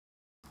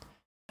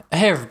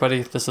Hey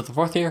everybody, this is the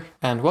fourth here,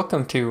 and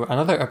welcome to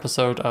another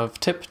episode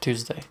of Tip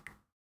Tuesday.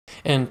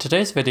 In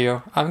today's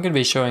video, I'm going to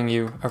be showing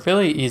you a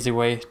really easy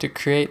way to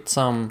create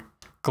some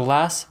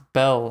glass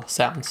bell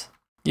sounds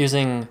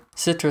using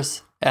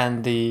Sytrus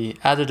and the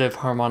additive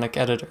harmonic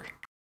editor.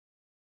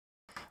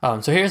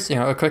 So here's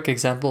a quick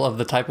example of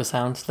the type of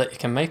sounds that you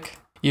can make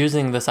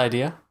using this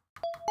idea.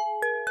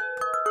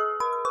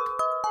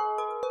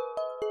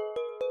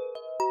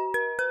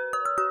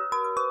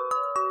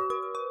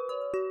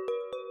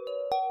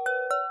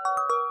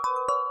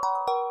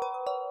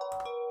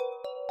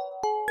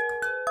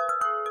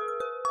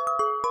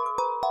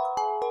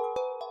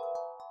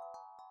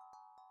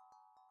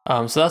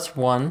 So that's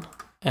one,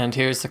 and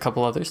here's a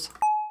couple others.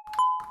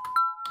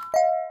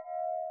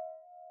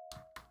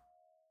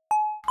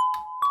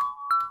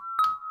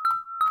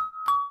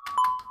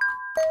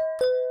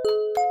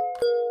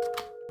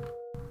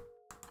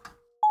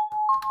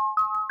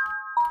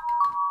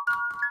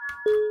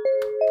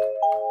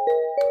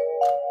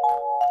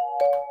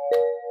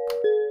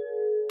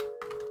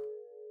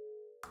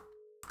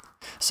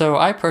 So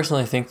I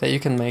personally think that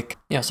you can make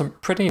some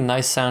pretty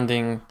nice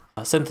sounding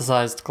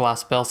synthesized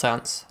glass bell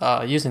sounds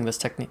using this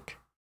technique.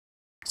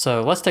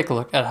 So let's take a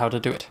look at how to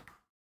do it.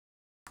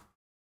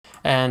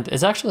 And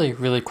it's actually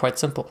really quite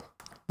simple.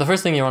 The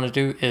first thing you want to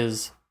do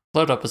is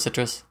load up a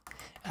Sytrus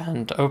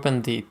and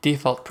open the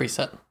default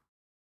preset.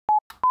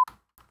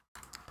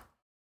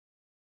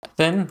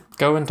 Then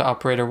go into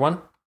operator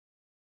 1,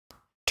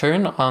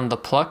 turn on the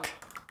pluck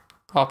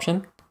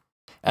option,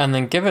 and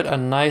then give it a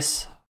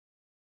nice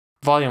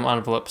volume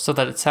envelope so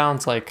that it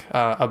sounds like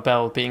a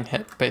bell being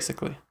hit,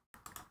 basically.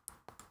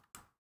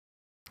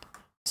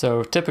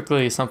 So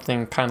typically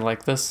something kind of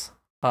like this,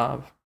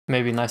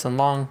 maybe nice and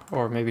long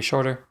or maybe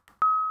shorter.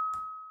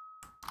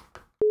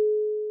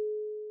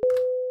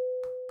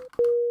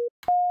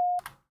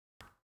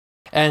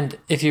 And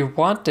if you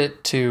want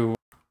it to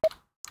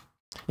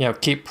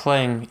keep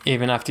playing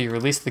even after you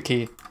release the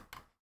key,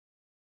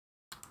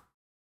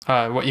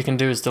 what you can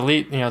do is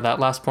delete that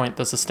last point,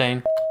 the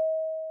sustain,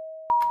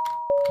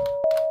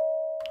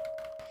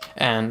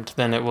 and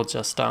then it will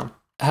just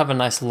have a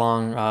nice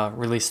long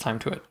release time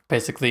to it.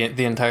 Basically,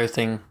 the entire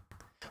thing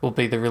will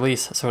be the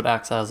release, so it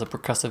acts as a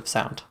percussive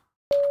sound.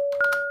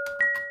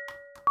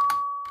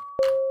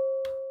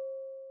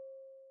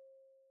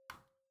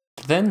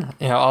 Then,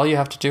 all you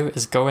have to do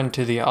is go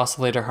into the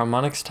oscillator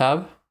harmonics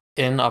tab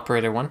in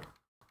operator 1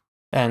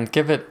 and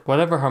give it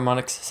whatever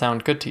harmonics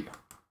sound good to you.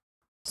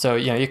 So,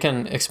 you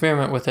can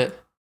experiment with it.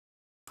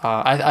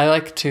 I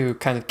like to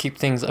kind of keep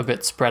things a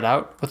bit spread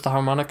out with the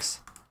harmonics.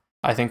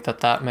 I think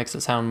that makes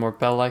it sound more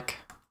bell-like.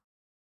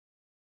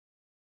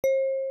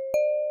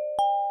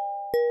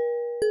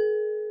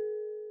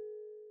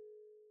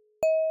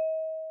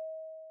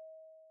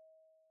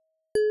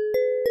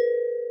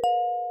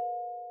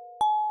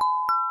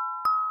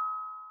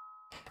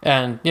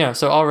 And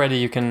so already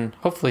you can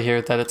hopefully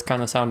hear that it's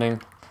kind of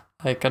sounding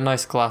like a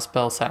nice glass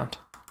bell sound.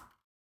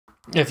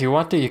 If you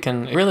want to, you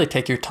can really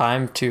take your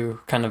time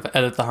to kind of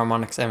edit the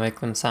harmonics and make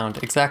them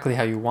sound exactly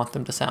how you want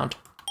them to sound.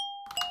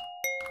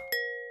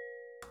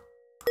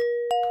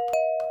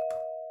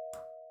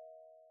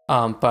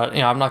 But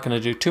I'm not going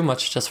to do too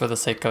much just for the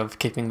sake of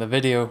keeping the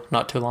video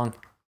not too long.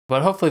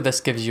 But hopefully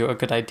this gives you a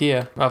good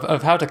idea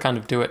of how to kind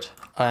of do it.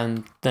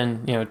 And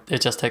then,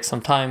 it just takes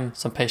some time,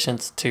 some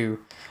patience to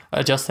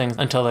adjust things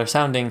until they're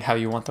sounding how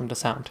you want them to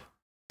sound.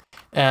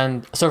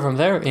 And so from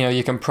there,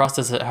 you can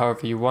process it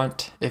however you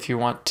want. If you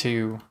want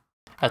to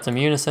add some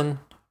unison,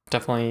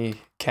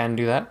 definitely can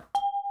do that.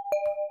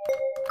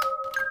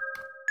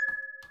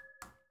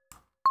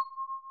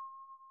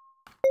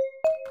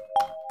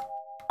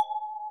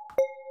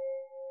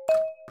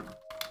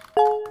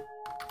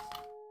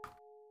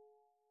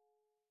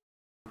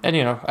 And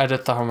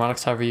edit the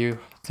harmonics however you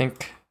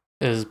think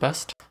is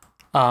best.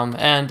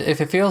 And if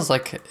it feels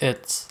like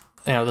it's,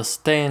 the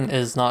sustain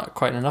is not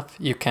quite enough,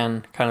 you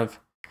can kind of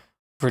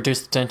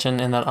reduce the tension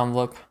in that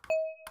envelope.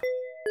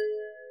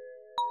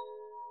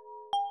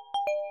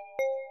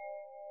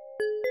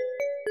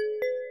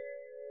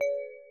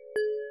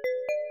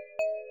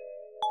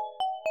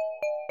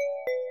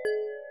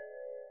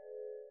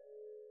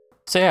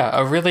 So yeah,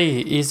 a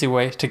really easy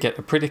way to get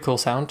a pretty cool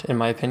sound, in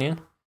my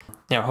opinion.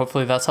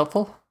 Hopefully that's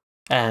helpful,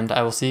 and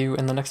I will see you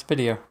in the next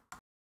video.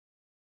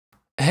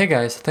 Hey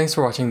guys, thanks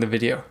for watching the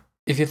video.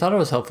 If you thought it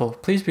was helpful,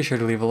 please be sure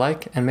to leave a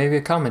like and maybe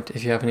a comment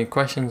if you have any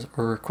questions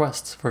or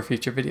requests for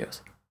future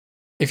videos.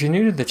 If you're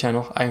new to the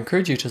channel, I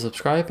encourage you to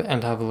subscribe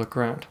and have a look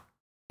around.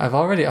 I've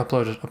already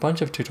uploaded a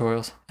bunch of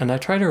tutorials, and I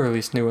try to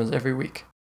release new ones every week.